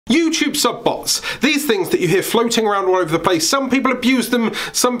YouTube sub bots. These things that you hear floating around all over the place. Some people abuse them,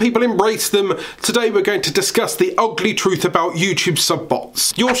 some people embrace them. Today we're going to discuss the ugly truth about YouTube sub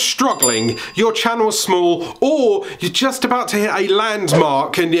bots. You're struggling, your channel's small, or you're just about to hit a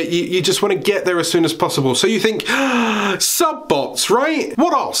landmark and you just want to get there as soon as possible. So you think, sub bots, right?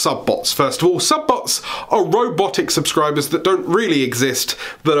 What are sub bots, first of all? Sub bots are robotic subscribers that don't really exist,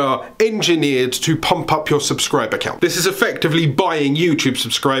 that are engineered to pump up your subscriber count. This is effectively buying YouTube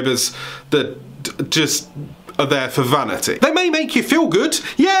subscribers that just are there for vanity. They may make you feel good.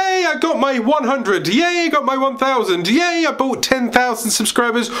 Yay, I got my 100. Yay, I got my 1,000. Yay, I bought 10,000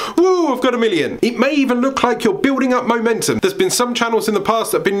 subscribers. Woo, I've got 1 million. It may even look like you're building up momentum. There's been some channels in the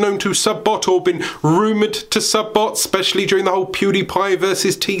past that have been known to sub-bot or been rumoured to sub-bot, especially during the whole PewDiePie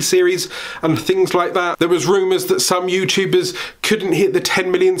versus T-series and things like that. There was rumours that some YouTubers couldn't hit the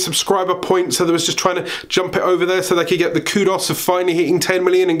 10 million subscriber point, so they was just trying to jump it over there so they could get the kudos of finally hitting 10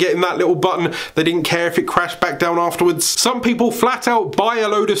 million and getting that little button. They didn't care if it crashed back down afterwards. Some people flat out buy a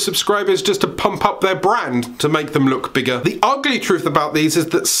load of subscribers just to pump up their brand to make them look bigger. The ugly truth about these is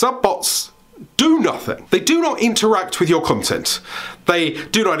that sub-bots do nothing. They do not interact with your content. They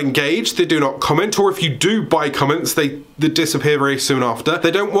do not engage, they do not comment, or if you do buy comments, they disappear very soon after.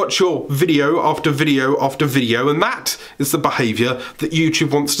 They don't watch your video after video after video, and that is the behaviour that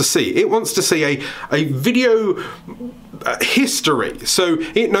YouTube wants to see. It wants to see a video history. So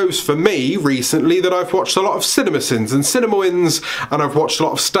it knows for me recently that I've watched a lot of CinemaSins and CinemaWins, and I've watched a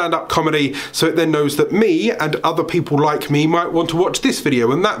lot of stand-up comedy, so it then knows that me and other people like me might want to watch this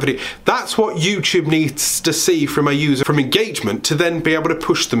video and that video. That's what YouTube needs to see from a user, from engagement, to then be able to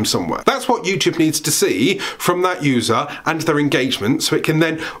push them somewhere. That's what YouTube needs to see from that user and their engagement, so it can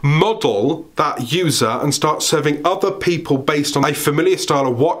then model that user and start serving other people based on a familiar style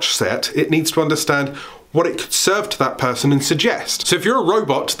of watch set. It needs to understand what it could serve to that person and suggest. So if you're a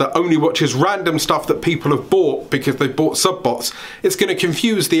robot that only watches random stuff that people have bought because they've bought sub-bots, it's going to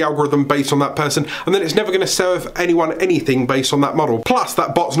confuse the algorithm based on that person, and then it's never going to serve anyone anything based on that model. Plus,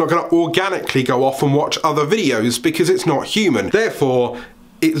 that bot's not going to organically go off and watch other videos because it's not human. Therefore,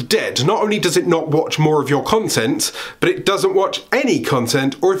 it's dead. Not only does it not watch more of your content, but it doesn't watch any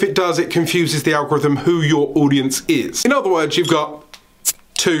content, or if it does, it confuses the algorithm who your audience is. In other words, you've got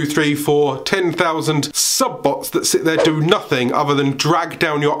 2, 3, 4, 10,000 sub-bots that sit there, do nothing other than drag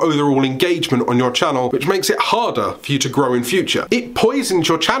down your overall engagement on your channel, which makes it harder for you to grow in future. It poisons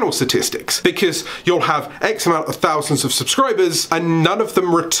your channel statistics because you'll have X amount of thousands of subscribers and none of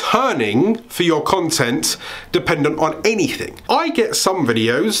them returning for your content dependent on anything. I get some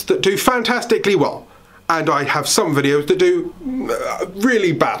videos that do fantastically well, and I have some videos that do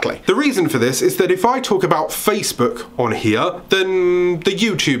really badly. The reason for this is that if I talk about Facebook on here, then the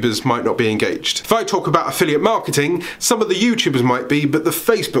YouTubers might not be engaged. If I talk about affiliate marketing, some of the YouTubers might be, but the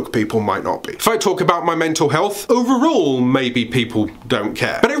Facebook people might not be. If I talk about my mental health, overall, maybe people don't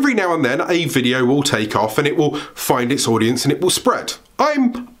care. But every now and then, a video will take off and it will find its audience and it will spread.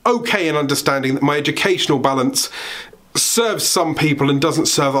 I'm okay in understanding that my educational balance serves some people and doesn't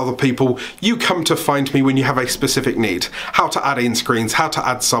serve other people. You come to find me when you have a specific need. How to add in screens, how to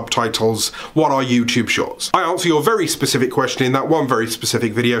add subtitles, what are YouTube shorts. I answer your very specific question in that one very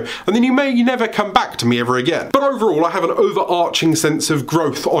specific video, and then you may never come back to me ever again. But overall, I have an overarching sense of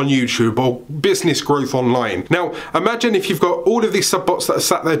growth on YouTube, or business growth online. Now, imagine if you've got all of these sub-bots that are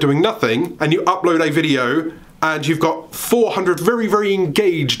sat there doing nothing, and you upload a video and you've got 400 very, very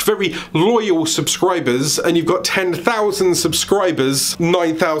engaged, very loyal subscribers, and you've got 10,000 subscribers,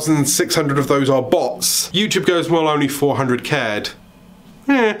 9,600 of those are bots. YouTube goes, well, only 400 cared.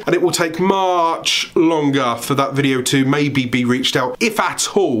 And it will take much longer for that video to maybe be reached out, if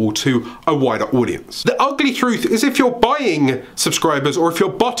at all, to a wider audience. The ugly truth is if you're buying subscribers or if you're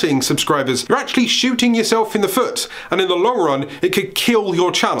botting subscribers, you're actually shooting yourself in the foot, and in the long run, it could kill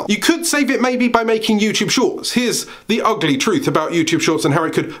your channel. You could save it maybe by making YouTube Shorts. Here's the ugly truth about YouTube Shorts and how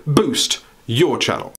it could boost your channel.